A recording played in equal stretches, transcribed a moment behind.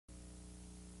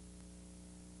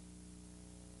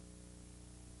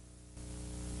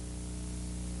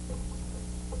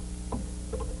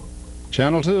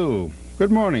Channel 2,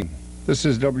 good morning. This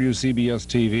is WCBS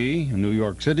TV in New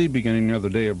York City, beginning another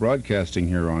day of broadcasting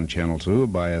here on Channel 2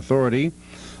 by authority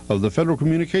of the Federal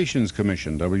Communications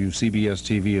Commission. WCBS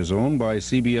TV is owned by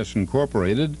CBS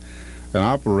Incorporated and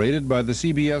operated by the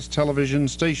CBS Television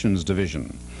Stations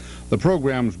Division. The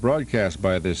programs broadcast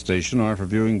by this station are for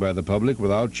viewing by the public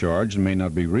without charge and may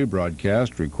not be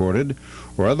rebroadcast, recorded,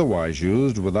 or otherwise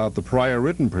used without the prior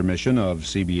written permission of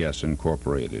CBS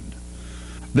Incorporated.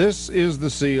 This is the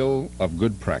seal of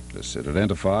good practice. It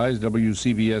identifies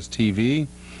WCBS TV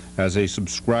as a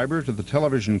subscriber to the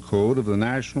television code of the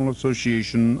National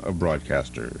Association of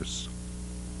Broadcasters.